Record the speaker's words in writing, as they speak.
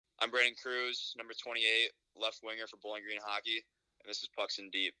I'm Brandon Cruz, number 28, left winger for Bowling Green Hockey, and this is Pucks in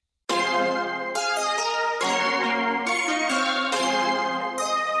Deep.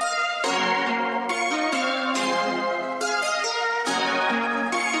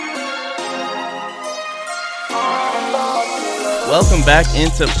 Welcome back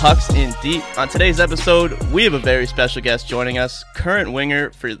into Pucks in Deep. On today's episode, we have a very special guest joining us, current winger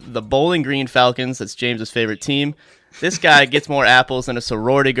for the Bowling Green Falcons. That's James's favorite team. This guy gets more apples than a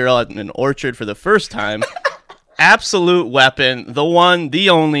sorority girl at an orchard for the first time. Absolute weapon, the one, the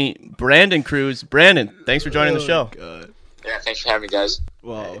only, Brandon Cruz. Brandon, thanks for joining the show. God. Yeah, thanks for having me, guys.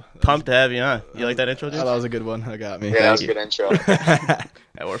 Wow. Pumped to have you on. You like that intro, dude? Oh, that was a good one. That got me. Yeah, that was a good intro.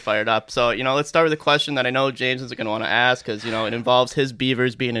 Yeah, we're fired up. So, let's start with a question that I know James is going to want to ask because, it involves his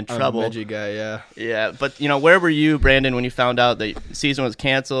Beavers being in trouble. I'm a midget guy, yeah. Yeah, but, where were you, Brandon, when you found out that the season was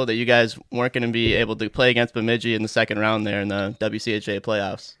canceled, that you guys weren't going to be able to play against Bemidji in the second round there in the WCHA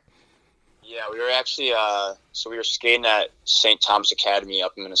playoffs? Yeah, we were actually, we were skating at St. Thomas Academy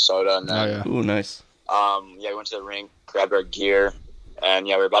up in Minnesota. And then, Ooh, nice. we went to the rink, grabbed our gear, and,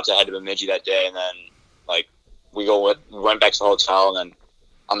 we were about to head to Bemidji that day. And then, we went back to the hotel, and then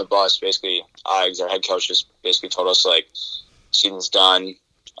on the bus, basically, our head coach just basically told us, season's done,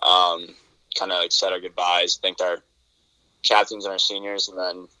 kind of, said our goodbyes, thanked our captains and our seniors, and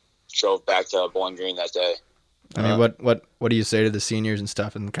then drove back to Bowling Green that day. I mean, what do you say to the seniors and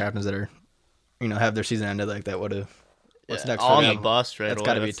stuff and the captains that are, have their season ended like that? What's next all for on them? the bus right That's away.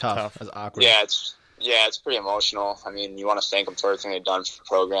 got to be That's tough. That's awkward. Yeah, it's pretty emotional. I mean, you want to thank them for everything they've done for the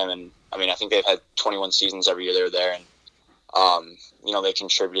program, and I mean, I think they've had 21 seasons every year they were there, and they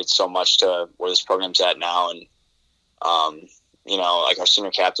contributed so much to where this program's at now, and our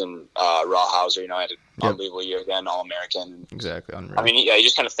senior captain Raw Hauser, had an unbelievable year again, All-American. Exactly. Unreal. I mean, you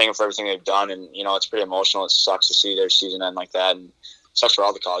just kind of thank them for everything they've done, and it's pretty emotional. It sucks to see their season end like that, and it sucks for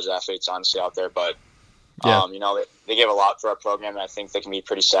all the college athletes, honestly, out there, but. Yeah. They gave a lot for our program, and I think they can be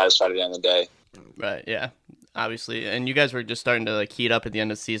pretty satisfied at the end of the day. Right, yeah, obviously. And you guys were just starting to, heat up at the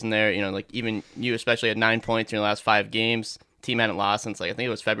end of the season there. Even you especially had 9 points in your last 5 games. Team hadn't lost since, I think it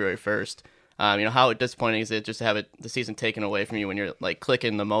was February 1st. How disappointing is it just to have the season taken away from you when you're,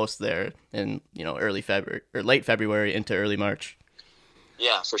 clicking the most there in, early February or late February into early March?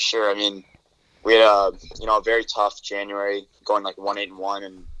 Yeah, for sure. I mean, we had a very tough January, going 1-8-1,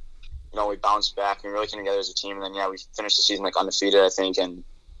 and we bounced back and we really came together as a team. And then, we finished the season undefeated, I think. And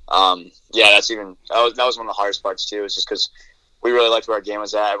that was one of the hardest parts too. Is just because we really liked where our game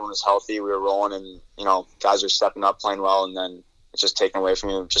was at. Everyone was healthy. We were rolling, and guys were stepping up, playing well. And then it's just taken away from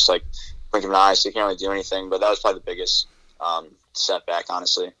you, just blink of an eye. So you can't really do anything. But that was probably the biggest setback,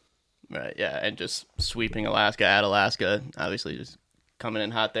 honestly. Right. Yeah, and just sweeping Alaska at Alaska, obviously, just coming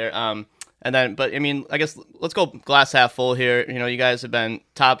in hot there. I guess let's go glass half full here. You guys have been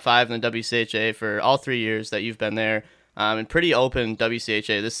top 5 in the WCHA for all 3 years that you've been there, and pretty open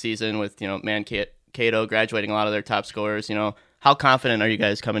WCHA this season with, Cato graduating a lot of their top scorers. How confident are you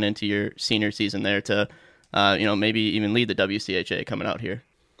guys coming into your senior season there to, maybe even lead the WCHA coming out here?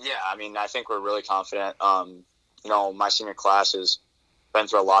 Yeah, I mean, I think we're really confident. My senior class has been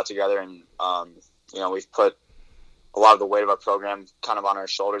through a lot together, and, we've put a lot of the weight of our program kind of on our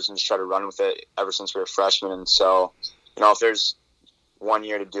shoulders and just try to run with it ever since we were freshmen. And so, if there's 1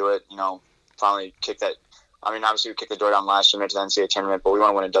 year to do it, finally kick that. I mean, obviously we kicked the door down last year, made it to the NCAA tournament, but we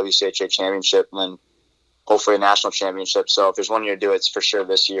want to win a WCHA championship and then hopefully a national championship. So if there's 1 year to do it, it's for sure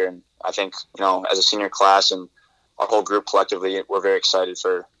this year. And I think, as a senior class and our whole group collectively, we're very excited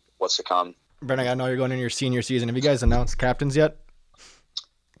for what's to come. Brennan, I know you're going into your senior season. Have you guys announced captains yet?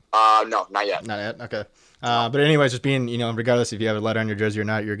 No, not yet. Not yet. Okay. But anyways, just being, regardless if you have a letter on your jersey or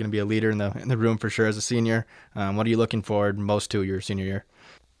not, you're going to be a leader in the room for sure as a senior. What are you looking forward most to your senior year?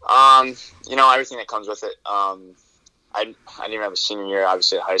 Everything that comes with it. I didn't even have a senior year,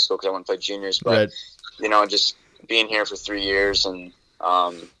 obviously, at high school because I went to play juniors. But, right. Just being here for 3 years and,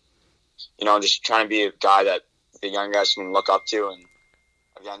 just trying to be a guy that the young guys can look up to. And,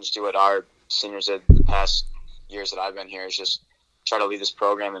 again, just do what our seniors did the past years that I've been here is just try to lead this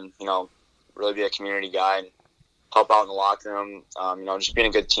program and, really be a community guy and help out in the locker room. Just being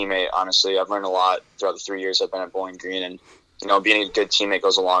a good teammate, honestly. I've learned a lot throughout the 3 years I've been at Bowling Green, and, being a good teammate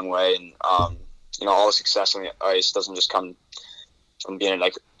goes a long way. And, all the success on the ice doesn't just come from being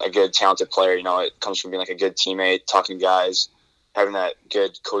a good, talented player. It comes from being a good teammate, talking to guys, having that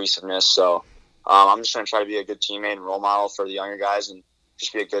good cohesiveness. So I'm just going to try to be a good teammate and role model for the younger guys and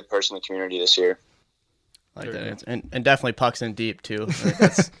just be a good person in the community this year. Like that. And definitely pucks in deep, too.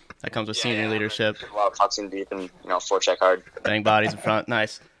 That comes with senior leadership. A lot of pucks in deep and, forecheck hard. Bang bodies in front.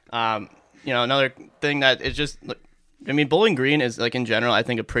 Nice. Another thing that is just I mean, Bowling Green is, like, in general, I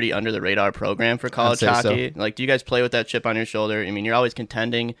think a pretty under the radar program for college hockey. So. Like, do you guys play with that chip on your shoulder? I mean, you're always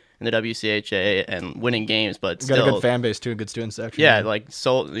contending in the WCHA and winning games, but still, got a good fan base too, good student section. Yeah, like,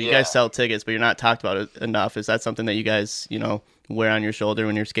 so you guys sell tickets, but you're not talked about it enough. Is that something that you guys, wear on your shoulder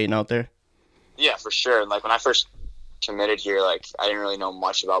when you're skating out there? Yeah, for sure. Like, when I first committed here, like, I didn't really know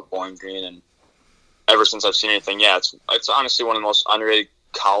much about Bowling Green, and ever since I've seen anything, it's honestly one of the most underrated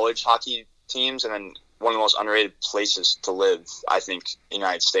college hockey teams, and then one of the most underrated places to live, I think, in the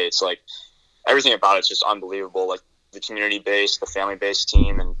United States. Like, everything about it's just unbelievable. Like, the community-based, the family-based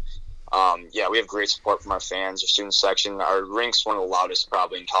team, and we have great support from our fans, our student section. Our rink's one of the loudest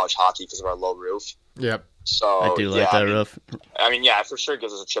probably in college hockey because of our low roof. Yep. So I do like that roof. I mean, it for sure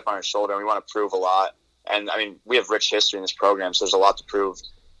gives us a chip on our shoulder, and we want to prove a lot. And, I mean, we have rich history in this program, so there's a lot to prove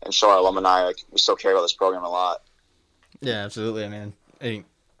and show our alumni. Like, we still care about this program a lot. Yeah, absolutely. I mean, hey,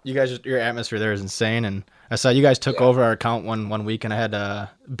 you guys, your atmosphere there is insane, and I saw you guys took over our account one week, and I had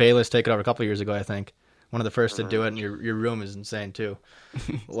Bayless take it over a couple of years ago, I think. One of the first to do it, and your room is insane too.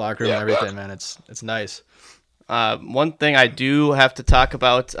 Locker room and everything, man. It's nice. One thing I do have to talk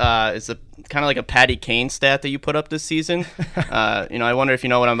about is kind of like a Patty Kane stat that you put up this season. I wonder if you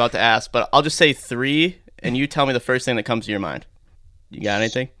know what I'm about to ask, but I'll just say 3, and you tell me the first thing that comes to your mind. You got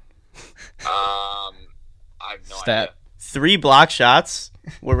anything? I have no idea. 3 block shots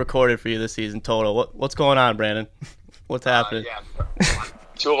were recorded for you this season total. What's going on, Brandon? What's happening?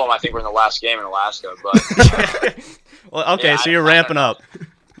 2 of them I think were in the last game in Alaska, but well, okay, so you're ramping up.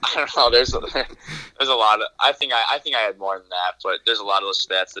 I don't know. There's a lot of. I think I had more than that, but there's a lot of those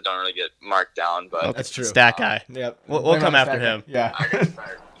stats that don't really get marked down. But that's true. Stat guy. Yep. We'll come after him. Yeah. I gotta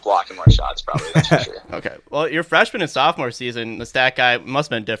start blocking more shots, probably. That's for sure. Okay. Well, your freshman and sophomore season, the stat guy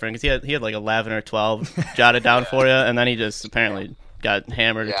must have been different because he had like 11 or 12 jotted down for you, and then he just apparently got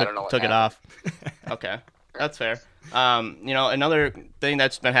hammered and took it off. Okay, that's fair. Another thing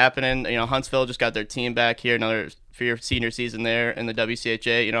that's been happening, Huntsville just got their team back here, another for your senior season there in the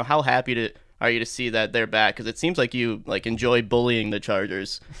WCHA. How happy are you to see that they're back? Because it seems like you enjoy bullying the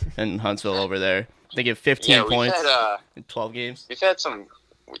Chargers in Huntsville over there. They give 15 points in 12 games. We've had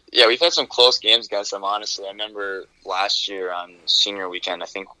some close games against them. Honestly, I remember last year on senior weekend, I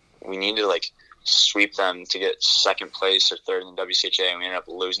think we needed to sweep them to get second place or third in the WCHA, and we ended up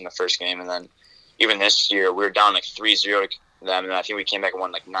losing the first game. And then even this year, we were down 3-0 to them, and I think we came back and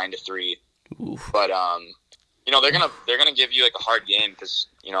won 9-3. Oof. But they're gonna give you a hard game because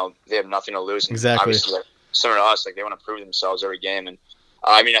they have nothing to lose. And exactly. Obviously, similar to us, they want to prove themselves every game. And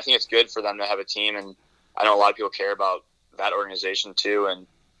I think it's good for them to have a team, and I know a lot of people care about that organization too. And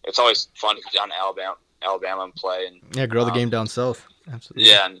it's always fun to go down to Alabama and play. And grow the game down south. Absolutely.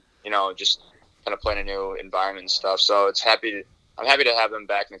 Yeah, and just kind of play in a new environment and stuff. So I'm happy to have them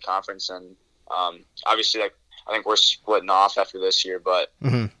back in the conference, and obviously, I think we're splitting off after this year, but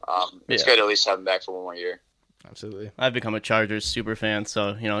it's good to at least have them back for one more year. Absolutely. I've become a Chargers super fan,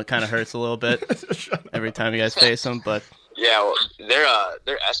 so it kind of hurts a little bit every time you guys face them. But yeah, well,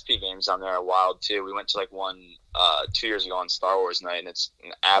 their SP games down there are wild too. We went to one 2 years ago on Star Wars night, and it's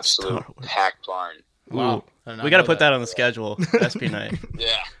an absolute packed barn. Wow, we got to put that on the schedule. SP night.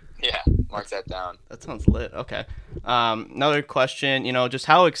 Yeah, mark that down. That sounds lit. Okay. Another question, just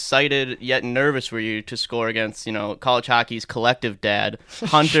how excited yet nervous were you to score against, college hockey's collective dad,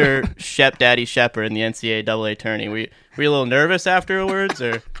 Hunter Daddy Shepard in the NCAA tourney? Were you a little nervous afterwards,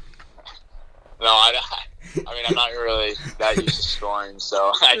 or? No, I'm not really that used to scoring,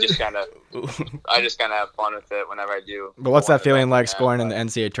 so I just kind of have fun with it whenever I do. But what's that feeling like scoring in the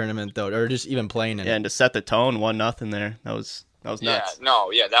NCAA tournament though, or just even playing in it? Yeah, and to set the tone, 1-0 there. That was nuts.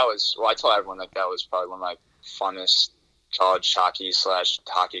 That was. Well, I tell everyone that was probably one of my funnest college hockey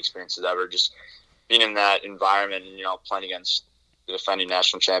experiences ever. Just being in that environment and playing against the defending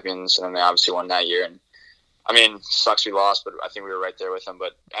national champions, and then they obviously won that year. And sucks we lost, but I think we were right there with them.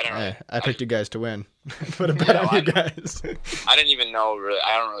 But I don't know. I picked you guys to win. Put a bet on you guys. I didn't even know really.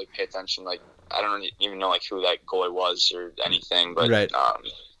 I don't really pay attention. I don't even know who that goalie was or anything. But right.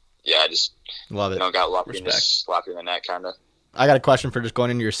 I just love it. Got lucky and just slapped in the net, kind of. I got a question for just going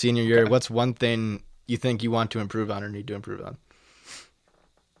into your senior year. What's one thing you think you want to improve on or need to improve on?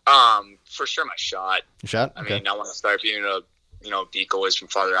 For sure, my shot. Your shot? I want to start being able to, beat goalies from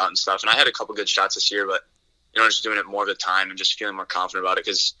farther out and stuff. And I had a couple good shots this year, but just doing it more of the time and just feeling more confident about it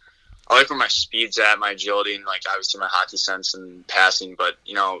because I like where my speed's at, my agility, and obviously my hockey sense and passing. But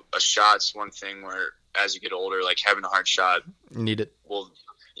a shot's one thing where as you get older, having a hard shot, you need it. Will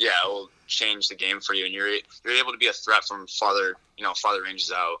change the game for you, and you're able to be a threat from farther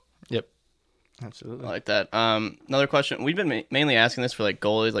ranges out. Yep. Absolutely. I like that. Another question. We've been mainly asking this for like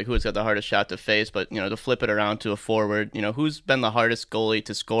goalies, like who's got the hardest shot to face, but to flip it around to a forward, who's been the hardest goalie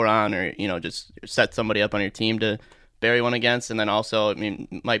to score on, or just set somebody up on your team to bury one against, and then also,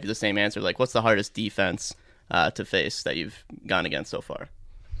 might be the same answer. Like, what's the hardest defense to face that you've gone against so far?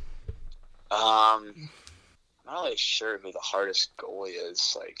 I'm not really sure who the hardest goalie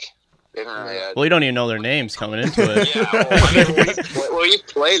is. Like, they haven't really had... Well, you don't even know their names coming into it. Yeah, well, we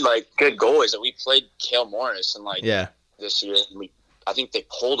played like good goalies. We played Cale Morris and this year. And I think they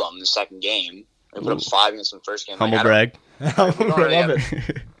pulled him the second game. We put up 5 against them first game. Humble brag. We don't really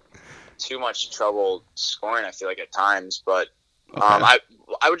have too much trouble scoring, I feel like, at times. But Okay.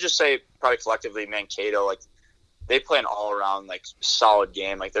 I would just say probably collectively Mankato, like, they play an all-around, like, solid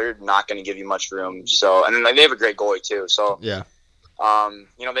game. Like, they're not going to give you much room. So, and then like, they have a great goalie, too. So, Yeah.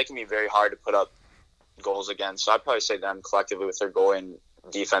 They can be very hard to put up goals against. So I'd probably say them collectively with their goalie and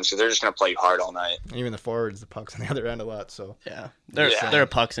defense, because they're just going to play you hard all night. Even the forwards, the puck's on the other end a lot. So Yeah. They're a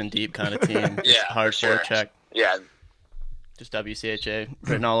pucks and deep kind of team. Just hard for sure. forecheck. Yeah. Just WCHA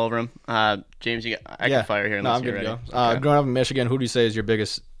written all over them. James, I can fire here. No, Unless I'm you're good to ready. go. Okay. Growing up in Michigan, who do you say is your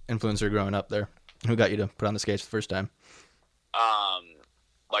biggest influencer growing up there? Who got you to put on the skates the first time?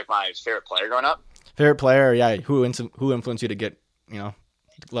 Like my favorite player growing up. Favorite player? Yeah. Who influenced you to get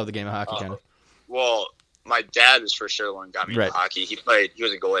love the game of hockey kind of? Well, my dad was for sure the one who got me into hockey. He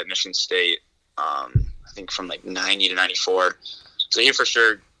was a goalie at Michigan State. I think from like 90 to 94. So he for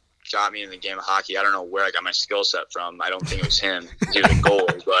sure got me in the game of hockey. I don't know where I got my skill set from. I don't think it was him. He was a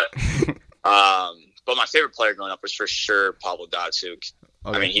goalie, but my favorite player growing up was for sure Pavel Datsyuk.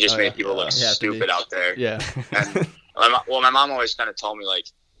 Okay. I mean, he just made people look stupid out there. Yeah. And my mom always kind of told me, like,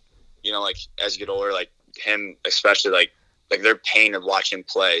 like as you get older, like him especially, like they're paying to watch him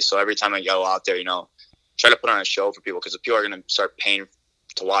play. So every time I go out there, try to put on a show for people, because the people are going to start paying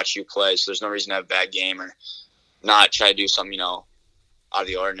to watch you play. So there's no reason to have a bad game or not try to do something, out of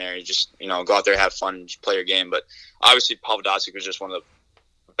the ordinary. Just, go out there, have fun, and play your game. But obviously Pavel Datsyuk was just one of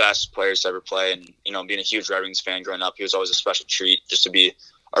the best players to ever play. And, being a huge Red Wings fan growing up, he was always a special treat just to be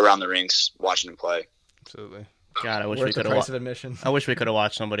around the rinks watching him play. Absolutely. God, I wish Worth we the could price have. of admission. I wish we could have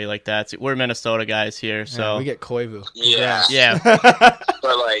watched somebody like that. We're Minnesota guys here, so we get Koivu. Yeah. yeah.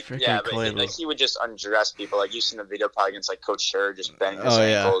 But like, Freaking Koivu. like he would just undress people. Like you've seen the video probably against like Coach Scher just bending his Oh,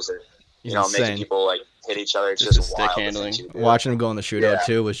 yeah. ankles or He's making insane. people like hit each other. It's Just just the wild. stick the handling. things he would do. Watching him go in the shootout Yeah.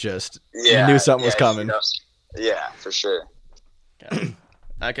 too was just Yeah, you knew something was coming. Yeah, for sure.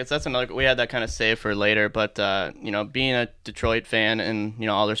 I guess that's another. We had that kind of save for later, but being a Detroit fan and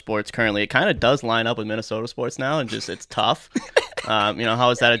all their sports currently, it kind of does line up with Minnesota sports now, and just it's tough. How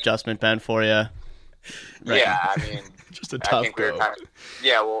has that adjustment been for you? Right. Yeah, I mean, Just a I tough think we were go. kind of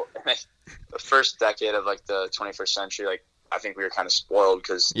well. The first decade of like the 21st century, like I think we were kind of spoiled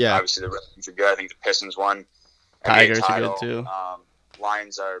because obviously the Red Wings are good. I think the Pistons won. Tigers NBA title. are good too.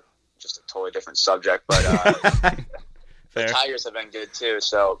 Lions are just a totally different subject, but the Tigers have been good too.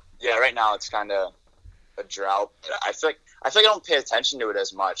 So yeah, right now it's kind of a drought. But I feel like I don't pay attention to it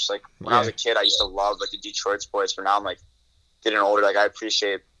as much. Like when I was a kid, I used to love like the Detroit sports. But now I'm like getting older. Like I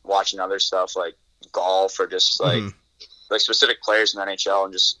appreciate watching other stuff like golf or just like specific players in the NHL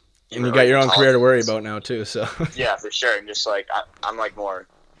and just. And you got your own career to worry about now too. So yeah, for sure. And just like I'm like more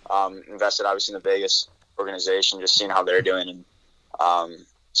invested, obviously, in the Vegas organization, just seeing how they're doing. And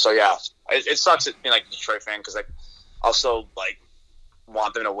so yeah, it sucks being like a Detroit fan because like also like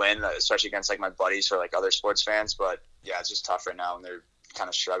want them to win, especially against like my buddies who are like other sports fans. But yeah, it's just tough right now and they're kind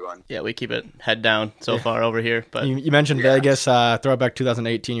of struggling. Yeah, we keep it head down so far over here. But you mentioned Vegas, throwback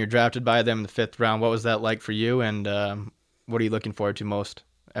 2018. You're drafted by them in the 5th round. What was that like for you? And what are you looking forward to most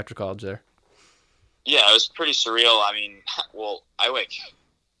after college there? Yeah, it was pretty surreal. I mean, well,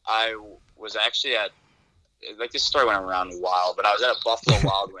 I was actually at, like, this story went around a while, but I was at a Buffalo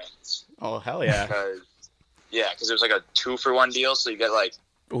Wild Wings. Oh, hell yeah. Because it was like a 2-for-1 deal, so you get, like,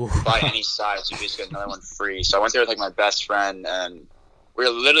 buy any size, you just get another one free. So I went there with, like, my best friend, and we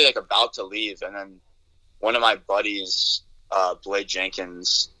were literally, like, about to leave, and then one of my buddies, Blake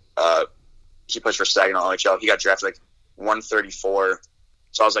Jenkins, he plays for Saginaw OHL. He got drafted, like, 134.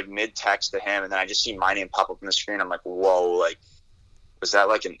 So I was like mid-text to him, and then I just see my name pop up on the screen. I'm like, whoa, like, was that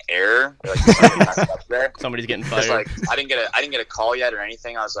like an error? Or, like, something messed up there? Somebody's getting fired. Like, I didn't get a call yet or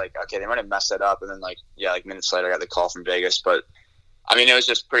anything. I was like, okay, they might have messed it up. And then like minutes later, I got the call from Vegas. But I mean, it was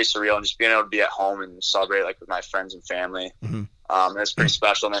just pretty surreal, and just being able to be at home and celebrate like with my friends and family. It was pretty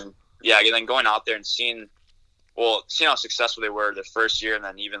special. And then then going out there and seeing how successful they were the first year, and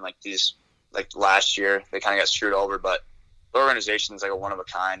then even like last year, they kind of got screwed over, but. The organization is like a one of a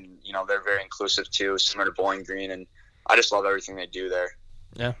kind. They're very inclusive too, similar to Bowling Green, and I just love everything they do there.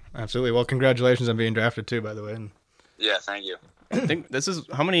 Yeah, absolutely. Well, congratulations on being drafted too, by the way. Yeah, thank you. I think this is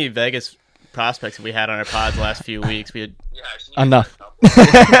how many Vegas prospects have we had on our pods the last few weeks. We had, Yeah, I just need to Enough. get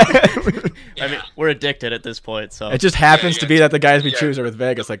a couple. I mean, we're addicted at this point. So It just happens to be that the guys we Yeah. choose are with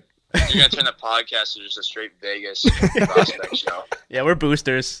Vegas. Like, You're gonna turn the podcast to just a straight Vegas prospect show. yeah, we're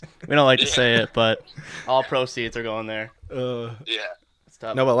boosters. We don't like to Yeah. say it, but all proceeds are going there. uh, Yeah. It's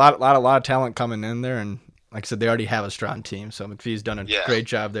tough. no, but a lot of talent coming in there, and like I said, they already have a strong team. So McPhee's done a Yeah. great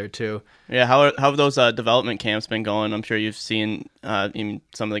job there too. Yeah, how have those development camps been going? I'm sure you've seen even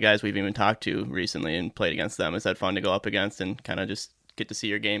some of the guys we've even talked to recently and played against them. Is that fun to go up against and kind of just get to see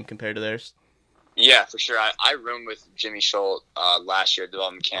your game compared to theirs? Yeah, for sure. I roomed with Jimmy Schultz last year at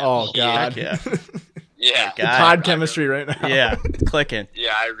development camp. Oh God, Yeah. Yeah. God. pod chemistry right now. Yeah, it's clicking.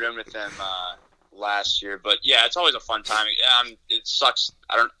 Yeah, I roomed with him last year, but yeah, it's always a fun time. It sucks.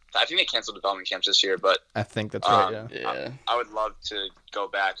 I think they canceled development camps this year, but I think that's right. Yeah. Yeah. I would love to go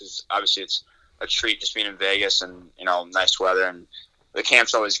back because obviously it's a treat just being in Vegas and nice weather, and the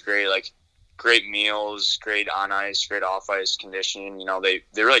camp's always great. Like great meals, great on ice, great off ice conditioning. They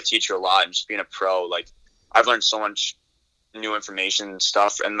really teach you a lot, and just being a pro, like I've learned so much new information and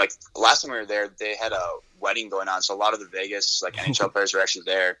stuff. And like last time we were there, they had a wedding going on, so a lot of the Vegas like NHL players were actually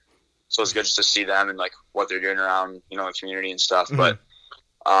there. So it's good just to see them and like what they're doing around the community and stuff. Mhm. But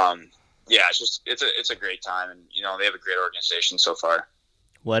yeah, it's a great time, and they have a great organization so far.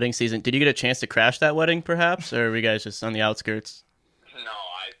 Wedding season. Did you get a chance to crash that wedding, perhaps, or were you guys just on the outskirts?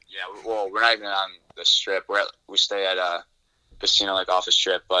 No, well, we're not even on the strip. We stay at a casino like off the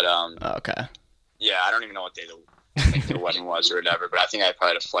strip, but Oh, okay. yeah, I don't even know what day the wedding was or whatever. But I think I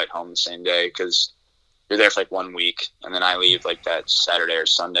probably had a flight home the same day because you're there for like 1 week, and then I leave like that Saturday or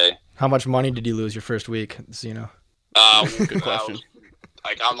Sunday. How much money did you lose your first week at the casino? Good question.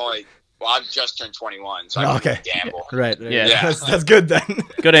 I've just turned 21, so I Okay. can gamble. Right. Yeah. That's good then.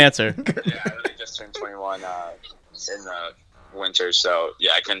 Good answer. Yeah, I really just turned 21 in the winter, so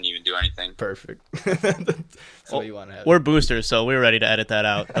yeah, I couldn't even do anything. Perfect. That's what you want to have. We're boosters, so we're ready to edit that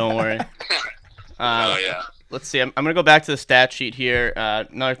out. Don't worry. Oh yeah. Let's see. I'm going to go back to the stat sheet here.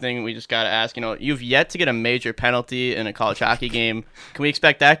 Another thing we just got to ask, you've yet to get a major penalty in a college hockey game. Can we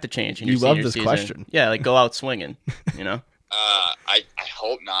expect that to change in your You love senior this season? question. Yeah, like go out swinging, I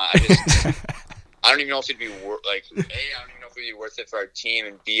hope not. I don't even know if it'd be worth. Like, A, I don't even know if it'd be worth it for our team,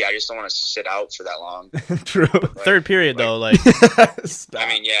 and B, I just don't want to sit out for that long. True. Third period, though, like, Stop. I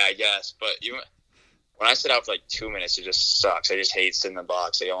mean, yeah, I guess, but even when I sit out for like 2 minutes, it just sucks. I just hate sitting in the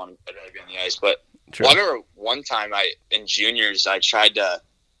box. I'd rather be on the ice. But true. well, I remember one time in juniors, I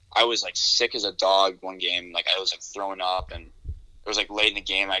was like sick as a dog one game. Like I was like throwing up, and it was like late in the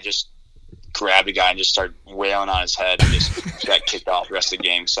game. I just grabbed a guy and just started wailing on his head and just got kicked off the rest of the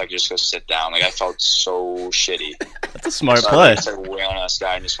game, so I could just go sit down. Like I felt so shitty. That's a smart So play. I started wailing on this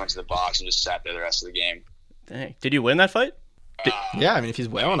guy and just went to the box and just sat there the rest of the game. Dang. Did you win that fight? Yeah, I mean, if he's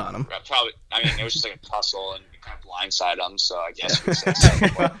wailing on him. It was just like a tussle and kind of blindsided him, so I guess you could say so.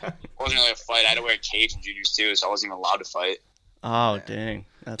 But it wasn't really a fight. I had to wear a cage in juniors too, so I wasn't even allowed to fight. Oh, dang.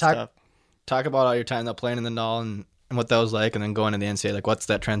 That's Talk- tough. Talk about all your time that playing in the Null and what that was like, and then going to the NCAA. Like, what's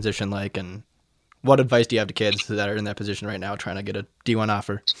that transition like, and what advice do you have to kids that are in that position right now trying to get a D1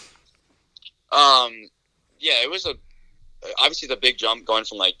 offer? Yeah, it was obviously the big jump going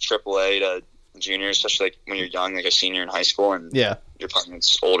from like AAA to junior, especially like when you're young, like a senior in high school, and Yeah. you're playing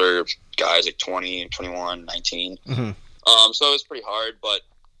against older guys like 20, 21, 19. Mm-hmm. So it was pretty hard, but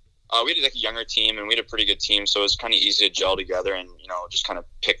we had like a younger team, and we had a pretty good team, so it was kind of easy to gel together and just kind of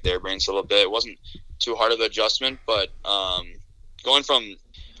pick their brains a little bit. It wasn't too hard of an adjustment, but going from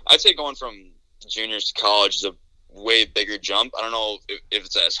juniors to college is a way bigger jump. I don't know if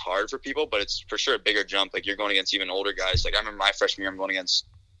it's as hard for people, but it's for sure a bigger jump. Like you're going against even older guys. Like I remember my freshman year, I'm going against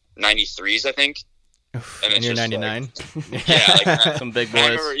 93s, I think. And it's you're just 99. Yeah, like Some big I boys.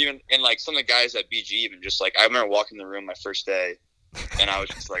 remember even, and like some of the guys at BG even just like, I remember walking in the room my first day and I was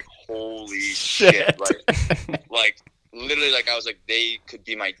just like, holy shit. Like literally, like I was like, they could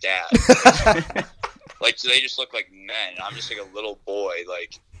be my dad. Like so they just look like men. I'm just like a little boy.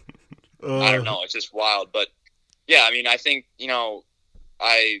 Like, I don't know. It's just wild. But yeah, I mean, I think,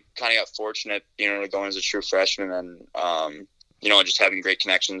 I kind of got fortunate being able to go in as a true freshman and, just having great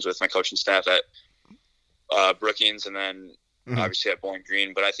connections with my coaching staff at Brookings and then obviously at Bowling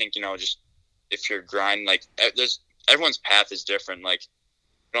Green. But I think, just if you're grinding, like everyone's path is different. Like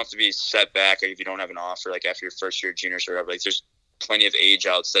you don't have to be set back. Like if you don't have an offer, like after your first year of juniors or whatever, like there's plenty of age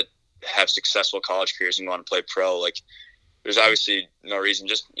outs that have successful college careers and go on to play pro. Like there's obviously no reason.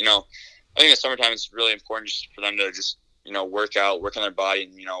 Just, I think in the summertime it's really important just for them to just, work out, work on their body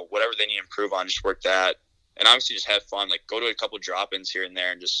and, whatever they need to improve on, just work that. and obviously just have fun. Like, go to a couple drop-ins here and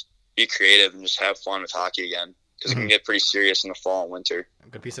there and just be creative and just have fun with hockey again, because it can get pretty serious in the fall and winter.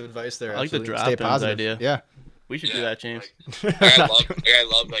 Good piece of advice there. I like the Absolutely. Stay drop-ins positive. idea. Yeah. We should do that, James. Like, I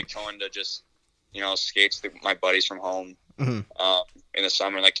love like going to just, skates with my buddies from home in the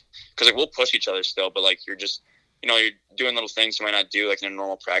summer, like, because like we'll push each other still, but like you're just, you're doing little things you might not do like in a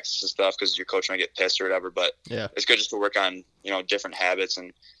normal practice and stuff because your coach might get pissed or whatever. But it's good just to work on different habits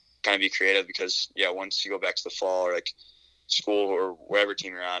and kind of be creative, because once you go back to the fall or like school or wherever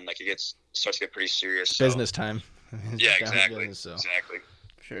team you're on, like starts to get pretty serious. Business time. Yeah, exactly. Business, Exactly.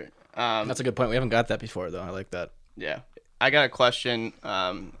 Sure. That's a good point. We haven't got that before though. I like that. Yeah. I got a question.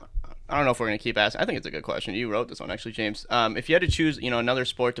 I don't know if we're going to keep asking. I think it's a good question. You wrote this one, actually, James. If you had to choose, another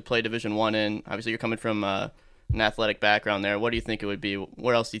sport to play Division I in, obviously you're coming from an athletic background there. What do you think it would be?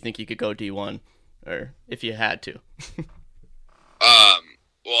 Where else do you think you could go D1, or if you had to?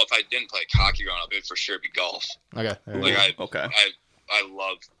 Well, if I didn't play hockey growing up, it would for sure be golf. Okay. I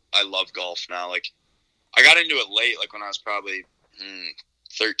love golf now. Like, I got into it late, like when I was probably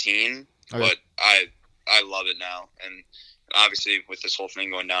 13, but I love it now. And obviously with this whole thing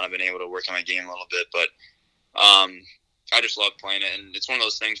going down, I've been able to work on my game a little bit, but I just love playing it. And it's one of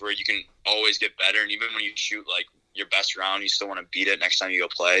those things where you can always get better. And even when you shoot like your best round, you still want to beat it next time you go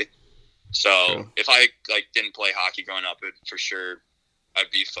play. So if I like didn't play hockey growing up, it for sure I'd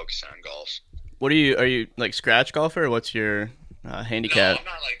be focusing on golf. Are you like scratch golfer, or what's your handicap? No, I'm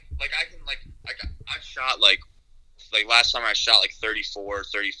not I've shot like last summer I shot like 34,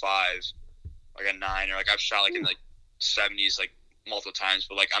 35, like a 9, or like I've shot like in like 70s like multiple times,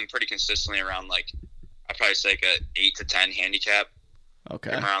 but like I'm pretty consistently around like I'd probably say like a 8 to 10 handicap.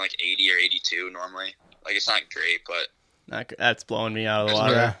 Okay. I'm around like 80 or 82 normally. Like it's not great, but that's blowing me out of the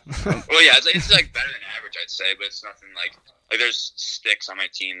water. Yeah. Well, yeah, it's like better than average, I'd say, but it's nothing like there's sticks on my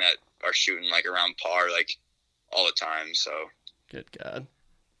team that are shooting like around par like all the time. So good God,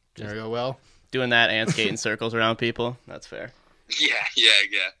 There we go. Well, doing that and skating circles around people. That's fair. Yeah.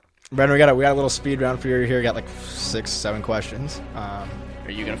 Brendan, we got a little speed round for you here. We got like 6-7 questions. Are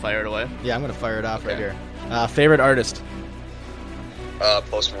you gonna fire it away? Yeah, I'm gonna fire it off right here. Favorite artist?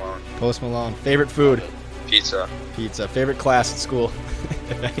 Post Malone. Post Malone. Favorite food? Pizza. Pizza. Favorite class at school?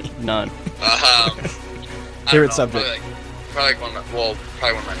 None. Favorite subject? Probably one of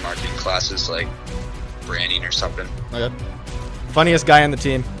my marketing classes, like branding or something. Okay. Funniest guy on the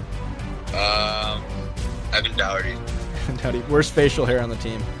team? Evan Dougherty. Worst facial hair on the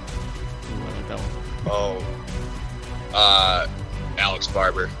team? Ooh, I like that one. Alex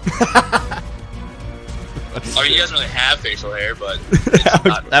Barber. I mean, he doesn't really have facial hair, but it's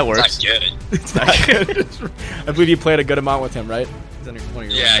not, that works. It's not good. It's not good. I believe you played a good amount with him, right? One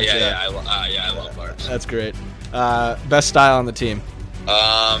of your Yeah. I love Barbs. That's great. Best style on the team?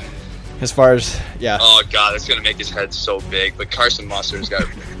 As far as, Oh, God, that's going to make his head so big. But Carson Mustard's got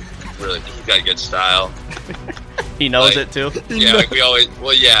he's got a good style. He knows it, too? Yeah, like we always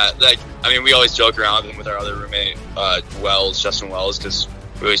joke around with him with our other roommate, Justin Wells, because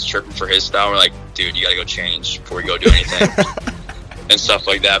we always chirp him for his style. We're like, dude, you got to go change before we go do anything. And stuff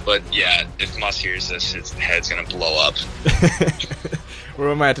like that. But, yeah, if Muss hears this, his head's going to blow up. Where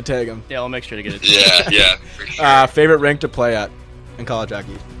we might have to tag him. Yeah, I'll make sure to get it. Yeah, for sure. Favorite rink to play at in college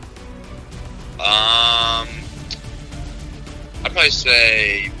hockey? I'd probably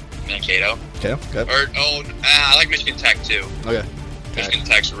say Mankato. Okay, good. I like Michigan Tech too. Okay. Michigan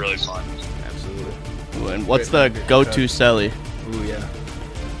Tech's really fun. Absolutely. Ooh, and what's the go-to celly? Ooh, yeah.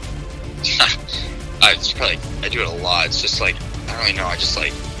 I do it a lot. It's just like, I don't really know. I just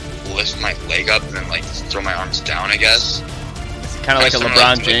like lift my leg up and then like throw my arms down, I guess. It's kind of like a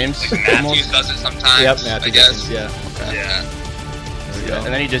LeBron James. Like Matthews does it sometimes. Yep, Matthews. I guess. Yeah. Okay. Yeah. There we go.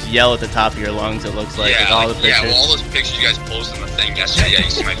 And then you just yell at the top of your lungs, it looks like, with all the pictures. Well, all those pictures you guys posted on the thing yesterday, you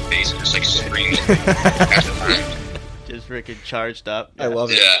see my face just like screaming half the time. Just freaking charged up. I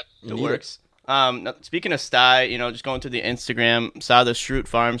love it. Yeah. It works. Now, speaking of Sty, just going through the Instagram, saw the Schrute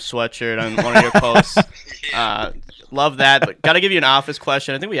Farm sweatshirt on one of your posts. Love that, but got to give you an office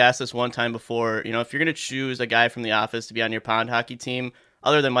question. I think we asked this one time before. If you're going to choose a guy from the office to be on your pond hockey team,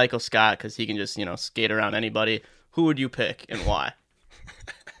 other than Michael Scott, because he can just, skate around anybody, who would you pick and why?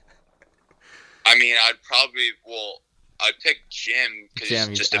 I mean, I'd pick Jim because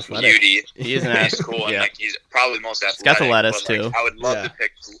he's just a beauty. He is an He's cool, and like he's probably the most athletic. He's got the lettuce but, like, too. I would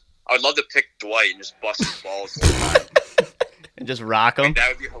love to pick Dwight and just bust his balls the whole time. And just rock him. That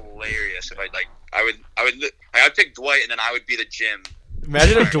would be hilarious if I'd pick Dwight and then I would be the Jim.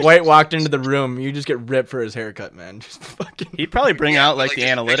 Imagine if Dwight walked into the room, you just get ripped for his haircut, man. Just fucking. He'd probably bring out like the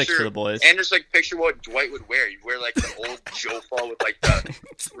just analytics for the boys. And just like picture what Dwight would wear. He'd wear like the old Joe Fall with like the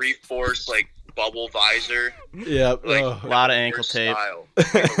 3/4 like bubble visor. Yep. Like, Oh, A lot of ankle tape. style.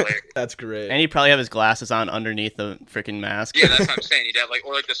 Hilarious. that's great. And he'd probably have his glasses on underneath the freaking mask. Yeah, that's what I'm saying. He'd have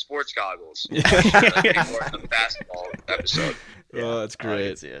or the sports goggles. Yeah. More in the basketball episode. Oh, that's Oh, I can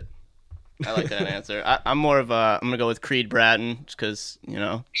great. see it. I like that answer. I'm more of a. I'm gonna go with Creed Bratton just because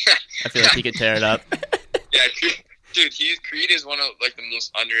I feel like he could tear it up. Yeah, dude, Creed is one of the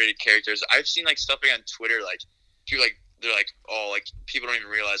most underrated characters. I've seen stuff on Twitter, people they're oh, people don't even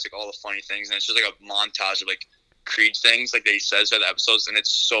realize all the funny things, and it's just a montage of Creed things that he says at the episodes, and it's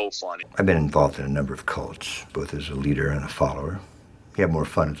so funny. I've been involved in a number of cults, both as a leader and a follower. You have more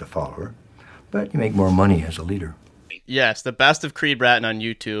fun as a follower, but you make more money as a leader. Yes, the best of Creed Bratton on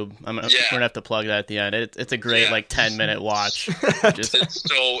YouTube. We're gonna have to plug that at the end. It's a great 10-minute watch. Just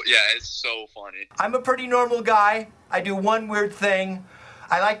It's so funny. I'm a pretty normal guy. I do one weird thing.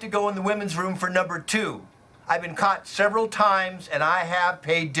 I like to go in the women's room for number 2. I've been caught several times, and I have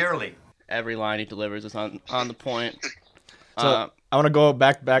paid dearly. every line he delivers is on the point. So I want to go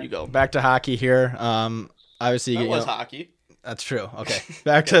back go. back to hockey here. Obviously, That was hockey. That's true. Okay,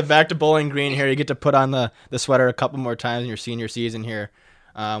 back to Bowling Green here. You get to put on the sweater a couple more times in your senior season here.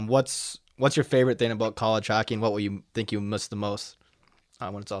 What's your favorite thing about college hockey, and what will you think you miss the most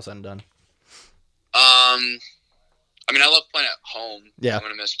when it's all said and done? I mean, I love playing at home. Yeah. I'm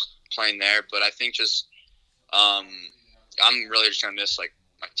gonna miss playing there, but I think just I'm really just gonna miss my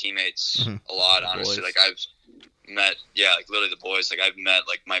teammates a lot. Honestly, Boys. I've met literally the boys. I've met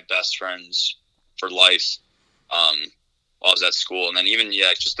my best friends for life. While I was at school, and then even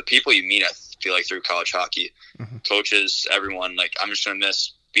just the people you meet. I feel through college hockey, coaches, everyone. I'm just gonna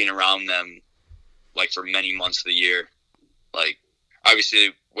miss being around them, for many months of the year. Obviously,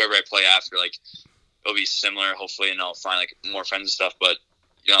 wherever I play after, it'll be similar, hopefully, and I'll find more friends and stuff. But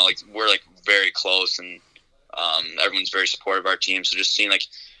we're very close, and everyone's very supportive of our team. So just seeing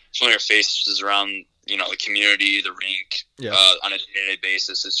familiar faces around, the community, the rink, on a day-to-day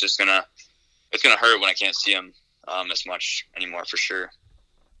basis, it's gonna hurt when I can't see them as much anymore, for sure.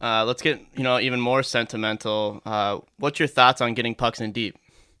 Let's get even more sentimental. What's your thoughts on getting pucks in deep?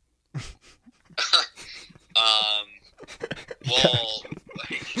 Well,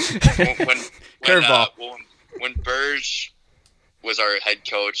 Curveball. When Burge was our head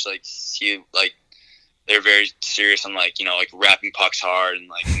coach, he they're very serious on wrapping pucks hard and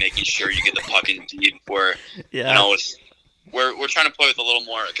making sure you get the puck in deep. Where we're trying to play with a little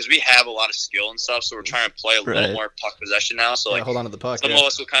more, because we have a lot of skill and stuff, so we're trying to play a little more puck possession now. So hold on to the puck. Some of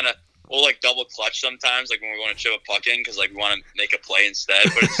us will double clutch sometimes, when we want to chip a puck in, because we want to make a play instead.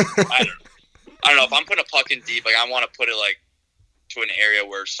 But it's, I don't know, if I'm putting a puck in deep, I want to put it to an area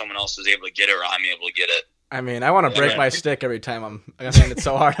where someone else is able to get it, or I'm able to get it. I mean, I want to break my stick every time I'm saying it's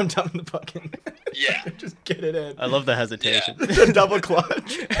so hard. I'm dumping the puck in. Yeah. Just get it in. I love the hesitation. The double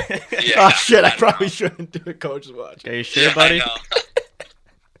clutch. Yeah, Oh shit! I probably know. shouldn't do it. Coach watch. Are you sure, buddy? I know.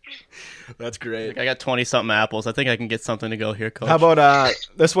 That's great. I got 20-something apples. I think I can get something to go here, Coach. How about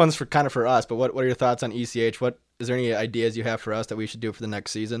this one's for us? But what are your thoughts on ECH? What is there any ideas you have for us that we should do for the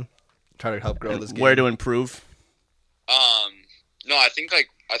next season? Try to help grow this game. Where to improve? No, I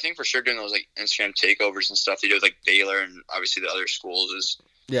think for sure doing those Instagram takeovers and stuff they do with Baylor and obviously the other schools is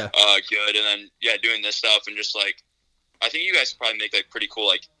Yeah. good. And then doing this stuff and just I think you guys could probably make pretty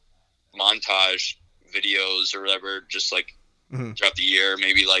cool montage videos or whatever, just throughout the year,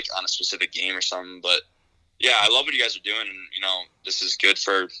 maybe on a specific game or something. But yeah, I love what you guys are doing, and this is good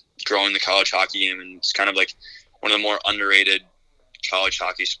for growing the college hockey game, and it's kind of one of the more underrated college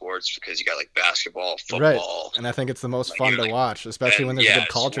hockey sports, because you got basketball, football, Right. And I think it's the most fun even, to watch, especially when there's a good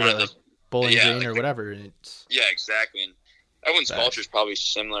it's culture one at of the- Bowling yeah, Green or whatever. It's Yeah, exactly. And everyone's Facts. culture is probably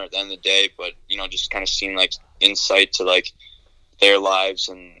similar at the end of the day, but just kind of seeing insight to their lives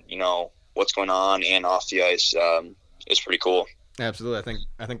and what's going on and off the ice is pretty cool. absolutely.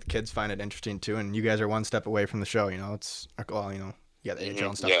 I think the kids find it interesting too, and you guys are one step away from the show. It's you got the AHL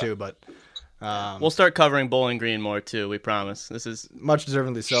and stuff Yeah. too, but We'll start covering Bowling Green more too. We promise. This is much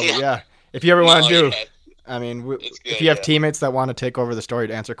deservedly so. But yeah, if you ever want to do. Yeah. I mean, It's good, if you have yeah. teammates that want to take over the story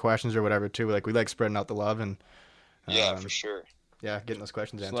to answer questions or whatever too, we like spreading out the love and Yeah, for sure. yeah, getting those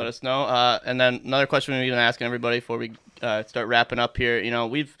questions just answered. let us know. And then another question we've been asking everybody before we start wrapping up here.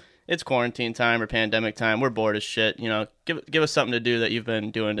 It's quarantine time or pandemic time. We're bored as shit. Give us something to do that you've been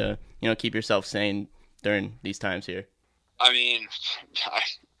doing to keep yourself sane during these times here. I mean,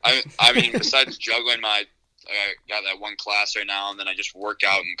 I mean, besides juggling I got that one class right now, and then I just work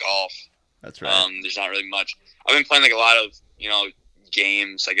out and golf. That's right. There's not really much. I've been playing a lot of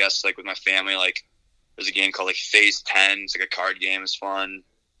games, I guess, with my family. There's a game called Phase 10. It's a card game. It's fun.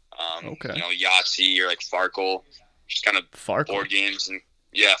 Okay. Yahtzee or Farkle, just kind of Farkle. board games. And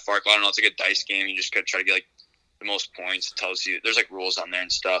Yeah, Farkle. I don't know. It's like a dice game. You just gotta try to get like the most points. It tells you there's like rules on there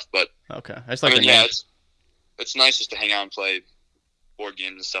and stuff. But Okay, I just like the yeah, name. it's nice just to hang out and play board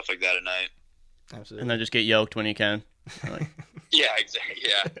games and stuff like that at night. Absolutely. And then just get yoked when you can. Like, Yeah, exactly.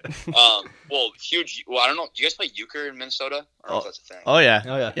 Yeah. Well, huge. Well, I don't know. Do you guys play euchre in Minnesota? I don't know if that's a thing. oh yeah,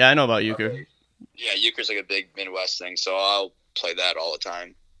 Oh, yeah. yeah. I know about euchre. Yeah, euchre's like a big Midwest thing, so I'll play that all the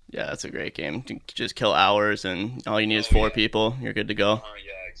time. Yeah, that's a great game. You just kill hours, and all you need is Oh, 4 yeah. people. You're good to go. Oh,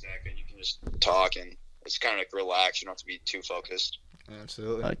 yeah, exactly. You can just talk, and it's kind of like relaxed. You don't have to be too focused.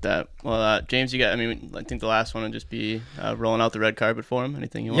 Absolutely. I like that. Well, James, you got. I mean, I think the last one would just be rolling out the red carpet for him.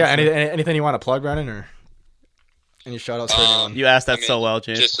 Anything you want? Yeah. Anything you want to plug, Brennan, or any shout outs for anyone? You asked that I mean, so well,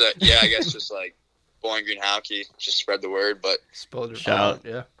 James. Just yeah, I guess just like Bowling Green Hockey, just spread the word. But Shout.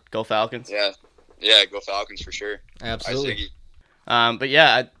 Yeah. Go Falcons. yeah, go Falcons for sure. Absolutely. But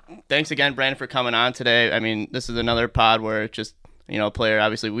yeah, thanks again, Brandon, for coming on today. I mean, this is another pod where it's just, you know, a player,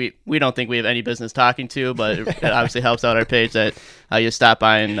 obviously, we don't think we have any business talking to, but it obviously helps out our page that you stopped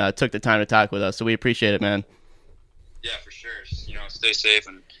by and took the time to talk with us. So we appreciate it, man. Yeah, for sure. Just, you know, stay safe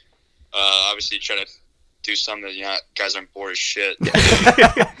and obviously try to do something that guys aren't bored as shit.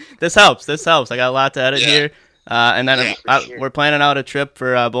 This helps. I got a lot to edit Yeah. here. And then Yeah, for sure. we're planning out a trip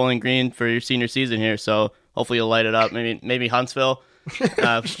for Bowling Green for your senior season here. So hopefully you'll light it up. Maybe Huntsville.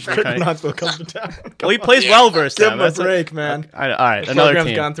 Huntsville comes to town. Well, he plays Yeah. well versus Give them. him a That's break, man. all right, The another program's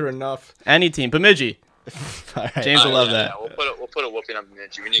team. gone through enough. Any team. Bemidji. All right. James will love Yeah, that. we'll put a whooping on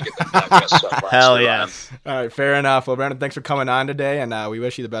Bemidji. We need to get the podcast stuff last Hell year. yes. All right, fair enough. Well, Brandon, thanks for coming on today, and we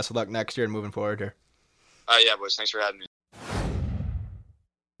wish you the best of luck next year and moving forward here. Yeah, boys. Thanks for having me.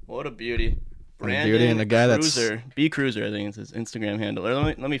 What a beauty. What a beauty, and the guy that's- Cruiser. B Cruiser, I think is his Instagram handle. Or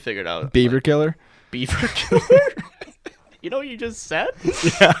let me figure it out. Beaver killer. Beaver Killer? You know what you just said?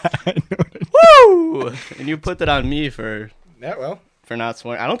 Yeah. I know. Woo! And you put that on me for Yeah, well, not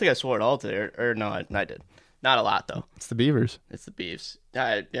swearing. I don't think I swore at all today. Or no, I did. Not a lot, though. it's the Beavers. It's the Beefs.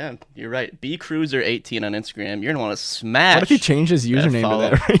 Yeah, you're right. B Cruiser 18 on Instagram. You're going to want to smash. What if he changed his username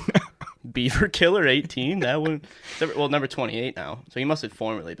follow. to that right now? Beaver Killer 18? That one. Well, number 28 now. So he must have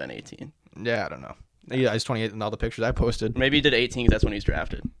formerly been 18. Yeah, I don't know. Yeah, he's 28 in all the pictures I posted. Maybe he did 18 because that's when he's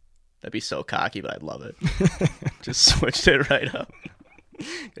drafted. That'd be so cocky, but I'd love it. Just switched it right up.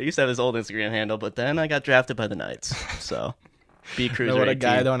 I used to have his old Instagram handle, but then I got drafted by the Knights. So, B Cruiser. What a 18.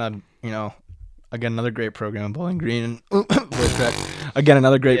 guy, though, and again, another great program in Bowling Green. And voice crack. Again,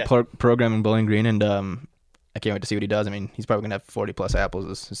 another great Yeah. program in Bowling Green, and I can't wait to see what he does. I mean, he's probably gonna have 40+ apples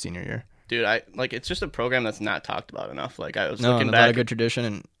this his senior year. Dude, it's just a program that's not talked about enough. Like I was No, looking and a lot back of good tradition,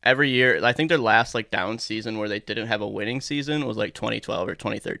 and every year. I think their last down season where they didn't have a winning season was like 2012 or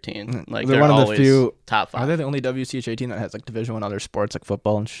 2013. Like they're they're one of the always few. top Are 5. they the only WCHA team that has like Division I other sports like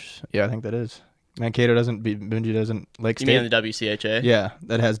football and yeah, I think that is. Mankato doesn't. Bemidji doesn't. Lake You State. mean the WCHA? Yeah,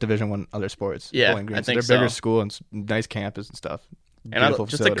 that has Division I other sports. Yeah, Bowling Green. I So think they're bigger so. school and nice campus and stuff. And Beautiful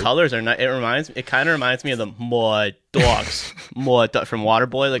just the facility. colors are not. It kind of reminds me of the Mud Dogs, from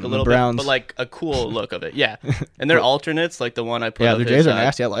Waterboy, like a The little Browns. bit, but like a cool look of it. Yeah, and their alternates, like the one I put. Yeah, of their his, Jays are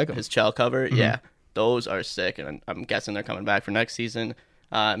nasty. I like them. His shell cover, yeah, those are sick, and I'm guessing they're coming back for next season.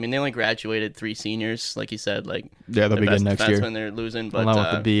 I mean, they only graduated 3 seniors, like you said. Like Yeah, they'll the be good best next year. defensemen they're losing, but Along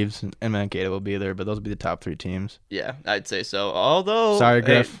with the Beavs and Mankato will be there, but those will be the top 3 teams. yeah, I'd say so. Although, Sorry, hey,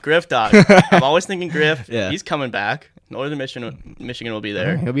 Griff. Griff dog. I'm always thinking Griff. Yeah. He's coming back. Northern Michigan will be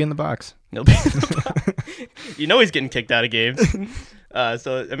there. He'll be in the box. He'll be you know he's getting kicked out of games.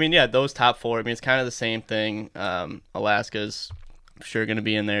 So I mean, yeah, those top 4. I mean, it's kind of the same thing. Alaska's sure going to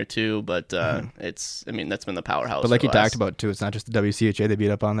be in there too, but it's. I mean, that's been the powerhouse. But like for you the talked last- about too, it's not just the WCHA they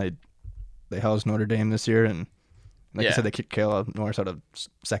beat up on. They housed Notre Dame this year, and like Yeah. I said, they kicked Kale Norris out of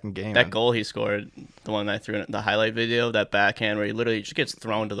second game. that goal he scored, the one that I threw in the highlight video, that backhand where he literally just gets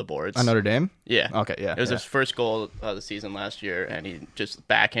thrown to the boards. on Notre Dame. Yeah. Okay, yeah. It was yeah. his first goal of the season last year, and he just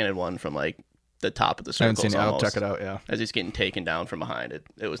backhanded one from like the top of the I haven't circles seen it. I'll almost. check it out. Yeah. As he's getting taken down from behind.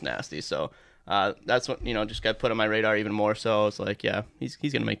 It was nasty. So that's what, just got put on my radar even more so. It's like, yeah, he's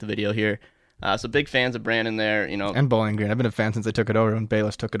going to make the video here. So big fans of Brandon there, And Bowling Green. I've been a fan since they took it over when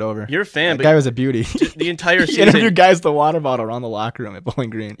Bayless took it over. You're a fan, That but guy was a beauty. the entire He season. interviewed guys with the water bottle around the locker room at Bowling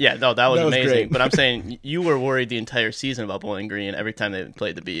Green. Yeah, no, that was That was amazing. great. But I'm saying you were worried the entire season about Bowling Green every time they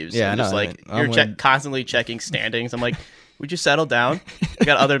played the Beavs. Yeah, I And know, just I like mean, I'm you're worried. constantly checking standings. I'm like, would you settle down? We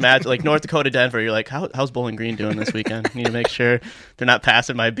got other matches like North Dakota, Denver. You're like, how's Bowling Green doing this weekend? Need to make sure they're not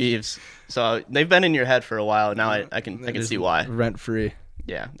passing my Beavs. So they've been in your head for a while. Now I can see why. Rent free.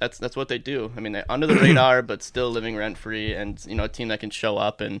 Yeah, that's what they do. I mean, they're under the radar, but still living rent free, and a team that can show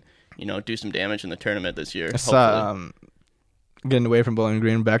up and do some damage in the tournament this year. I saw hopefully. getting away from Bowling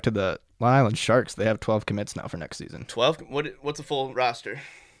Green back to the Long Island Sharks, they have 12 commits now for next season. 12? What's a full roster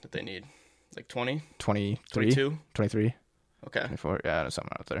that they need? Like 20? 23? 22? 23? Okay. 24? Yeah,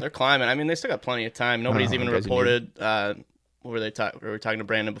 something out there. They're climbing. I mean, they still got plenty of time. Nobody's even reported. We were talking to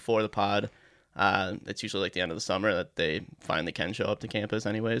Brandon before the pod. It's usually like the end of the summer that they finally can show up to campus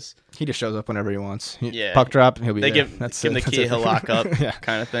anyways. He just shows up whenever he wants. Yeah. Puck drop, he'll be they there. give him the key, he'll lock up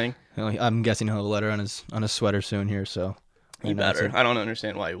kind of thing. I'm guessing he'll have a letter on his sweater soon here, so. He better. I don't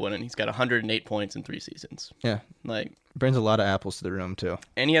understand why he wouldn't. He's got 108 points in 3 seasons. Yeah. Like, brings a lot of apples to the room, too.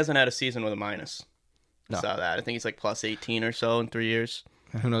 And he hasn't had a season with a minus. No. I saw that. I think he's like plus 18 or so in 3 years.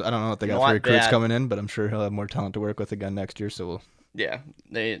 Who knows? I don't know what they got for recruits coming in, but I'm sure he'll have more talent to work with again next year, so we'll. Yeah,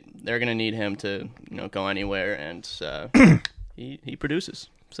 they're gonna need him to go anywhere, and he produces.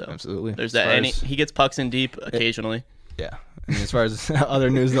 So absolutely, there's that. And he gets pucks in deep occasionally. Yeah, I mean, as far as other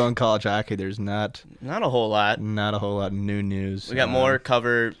news though in college hockey, there's not a whole lot. Not a whole lot of new news. We got more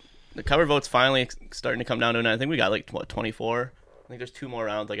cover. The cover vote's finally starting to come down to it. I think we got like 24. I think there's 2 more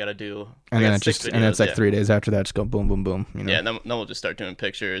rounds I got to do. And then it's like 3 days after that, just go boom, boom, boom. Yeah, and then we'll just start doing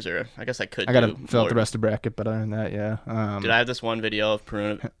pictures, or I guess I got to fill out the rest of the bracket, but other than that, yeah. Did I have this one video of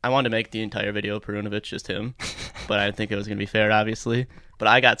Perunovic? I wanted to make the entire video of Perunovic just him, but I didn't think it was going to be fair, obviously. But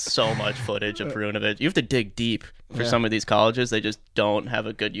I got so much footage of Perunovic. You have to dig deep for some of these colleges. They just don't have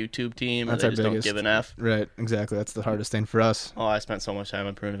a good YouTube team, or they just don't give an F. Right, exactly. That's the hardest thing for us. Oh, I spent so much time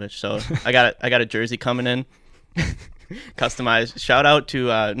on Perunovic. So I got a jersey coming in. Customized. Shout out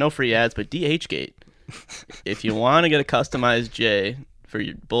to no free ads, but DHgate. If you want to get a customized J for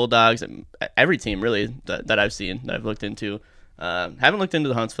your Bulldogs, every team really that I've seen, that I've looked into. Haven't looked into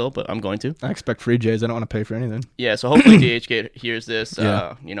the Huntsville, but I'm going to. I expect free J's. I don't want to pay for anything. Yeah, so hopefully DHgate hears this.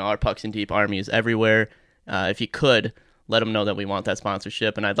 Yeah. Our Pucks in Deep army is everywhere. If you could, let them know that we want that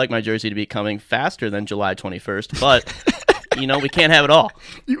sponsorship. And I'd like my jersey to be coming faster than July 21st, but... we can't have it all.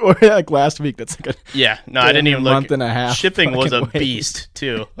 You ordered like last week. That's like I didn't even look. Month and a half. Shipping was a beast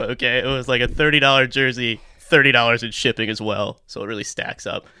too. Okay, it was like a $30 jersey, $30 in shipping as well. So it really stacks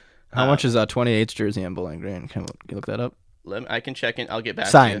up. How much is a 28's jersey in Bowling Green? Can you look that up? I can check in. I'll get back.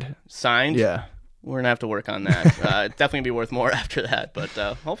 Signed. To you. Signed. Yeah. We're gonna have to work on that. It's definitely gonna be worth more after that. But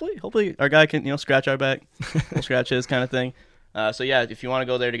hopefully our guy can scratch our back. We'll scratch his kind of thing. So yeah, if you want to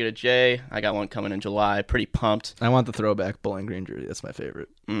go there to get a J, I got one coming in July. Pretty pumped. I want the throwback Bowling Green jersey. That's my favorite.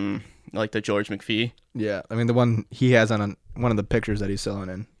 Like the George McPhee. Yeah, I mean the one he has on one of the pictures that he's selling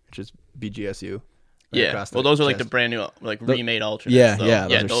in, which is BGSU. Yeah. Well, those are like the brand new, remade alternates.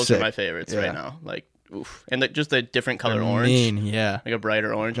 Yeah. Those are my favorites right now. Like, oof, and just the different color orange. Yeah. Like a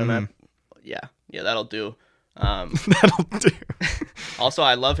brighter orange on that. Yeah, that'll do. That'll do. Also,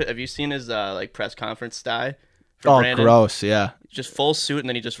 I love it. Have you seen his press conference style? Brandon? Gross, yeah. Just full suit, and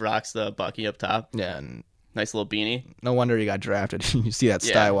then he just rocks the Bucky up top. Yeah, and nice little beanie. No wonder he got drafted. You see that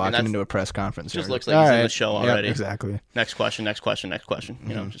style walking into a press conference. Just looks like he's in the show already. Yep, exactly. Next question.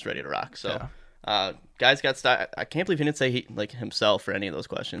 Just ready to rock. So, guys got style. I can't believe he didn't say he himself for any of those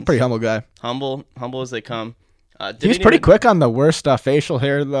questions. Pretty humble guy. Humble as they come. He's pretty quick on the worst facial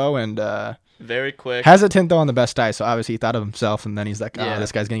hair though, and very quick. Hesitant though on the best eye, so obviously he thought of himself, and then he's like,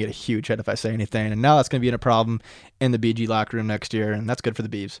 this guy's gonna get a huge head if I say anything, and now that's gonna be a problem in the BG locker room next year, and that's good for the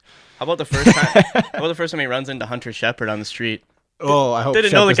Beavs. How about the first time? How about the first time he runs into Hunter Shepard on the street? Oh, I hope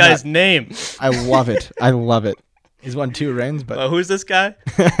didn't know the guy's name. I love it. I love it. He's won 2 rings, but who's this guy?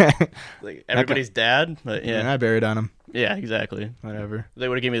 Everybody's dad, but I buried on him. Yeah, exactly. Whatever. If they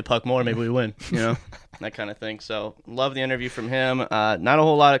would have given me the puck more, maybe we win. That kind of thing. So love the interview from him. Not a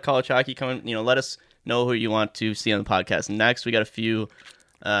whole lot of college hockey coming. Let us know who you want to see on the podcast next. We got a few,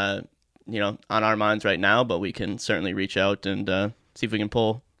 on our minds right now, but we can certainly reach out and see if we can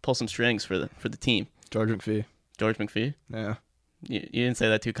pull some strings for the team. George McPhee. Yeah. You didn't say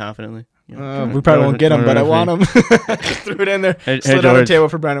that too confidently. We probably won't get him, but I want him. Just threw it in there. Slid on the table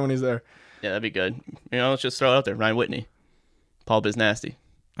for Brandon when he's there. Yeah, that'd be good. Let's just throw it out there. Ryan Whitney, Paul Biznasty,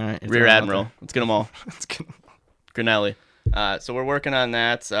 all right, Rear Admiral. Let's get them all. Grinelli. So we're working on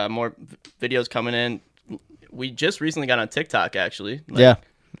that. More videos coming in. We just recently got on TikTok, actually.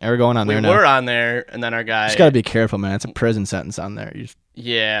 We're going on there now. We were on there, and then our guy... Just got to be careful, man. It's a prison sentence on there.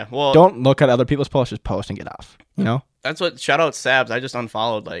 Well... Don't look at other people's posts. Just post and get off, That's what... Shout out Sabs. I just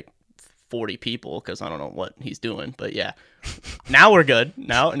unfollowed, 40 people because I don't know what he's doing. But, yeah. Now we're good.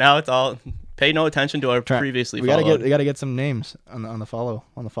 Now it's all... Pay no attention to our previously followed. We gotta get some names on the follower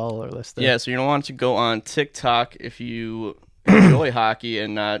list there. Yeah, so you don't want to go on TikTok if you... enjoy hockey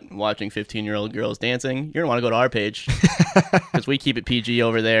and not watching 15-year-old girls dancing. You're going to want to go to our page because we keep it PG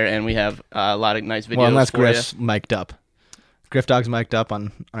over there, and we have a lot of nice videos. Well, unless Griff's mic'd up. Griff Dog's mic'd up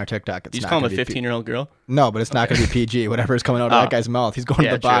on our TikTok. He's calling him a 15-year-old girl? No, but it's not going to be PG. Whatever's coming out of that guy's mouth. He's going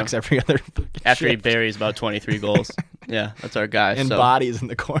to the box every other after he buries about 23 goals. Yeah, that's our guy. And bodies in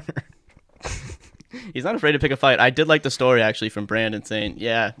the corner. He's not afraid to pick a fight. I did like the story, actually, from Brandon saying,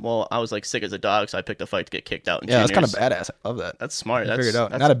 yeah, well, I was like sick as a dog, so I picked a fight to get kicked out in juniors. That's kind of badass. I love that. That's smart. That's figured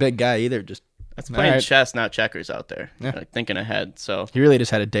out. Not a big guy either. Just That's playing chess, not checkers out there. Yeah. Like thinking ahead. So he really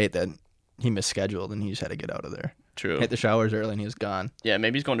just had a date that he misscheduled, and he just had to get out of there. True. Hit the showers early, and he was gone. Yeah,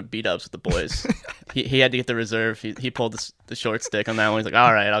 maybe he's going to beat ups with the boys. he had to get the reserve. He pulled the short stick on that one. He's like,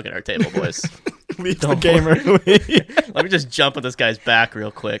 all right, I'll get our table, boys. Leave the game early. Let me just jump on this guy's back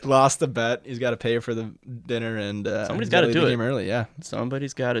real quick. Lost the bet. He's got to pay for the dinner, and somebody's got to do it. Game early, yeah.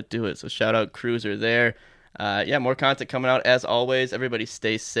 Somebody's got to do it. So shout out Cruiser there. Yeah, more content coming out as always. Everybody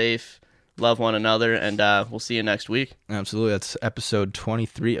stay safe, love one another, and we'll see you next week. Absolutely. That's episode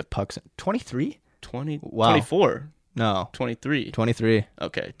 23 of Pucks. 23? 24. No. 23. 23.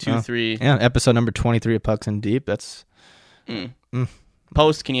 Okay, 2-3. Yeah, episode number 23 of Pucks and Deep. That's...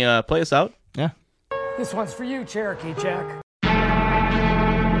 Post, can you play us out? Yeah. This one's for you, Cherokee Jack. Ooh,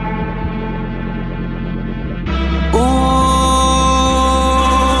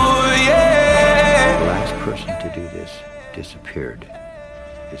 yeah. The last person to do this disappeared.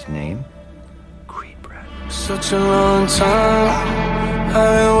 His name? Creed Brad. Such a long time.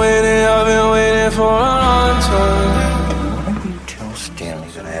 I've been waiting for a long time. Why do you tell Stanley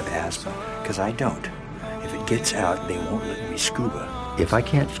that I have asthma? Because I don't. If it gets out, they won't let me scuba. If I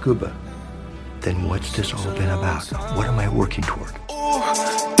can't scuba, then what's this all been about? What am I working toward? Ooh,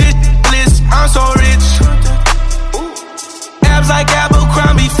 this list, I'm so rich. Ooh, abs like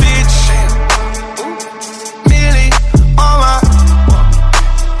Abercrombie Fitch. Millie on my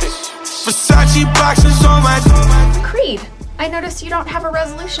Versace boxes on my. Creed, I noticed you don't have a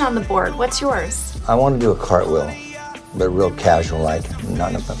resolution on the board. What's yours? I want to do a cartwheel, but real casual, like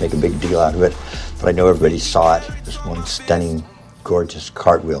not make a big deal out of it. But I know everybody saw it. This one stunning, gorgeous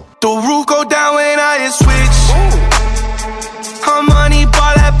cartwheel. The roof go down when I hit switch. Her money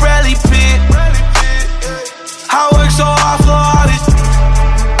ball at Bradley Pitt. I work so hard for all this.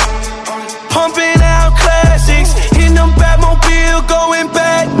 Pumping out classics in the Batmobile, going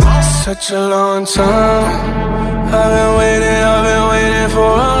back. Such a long time. I've been waiting for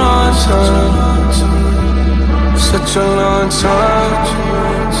a long time. Such a long time.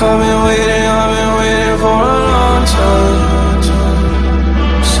 I've been waiting for a long time.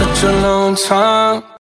 Such a long time.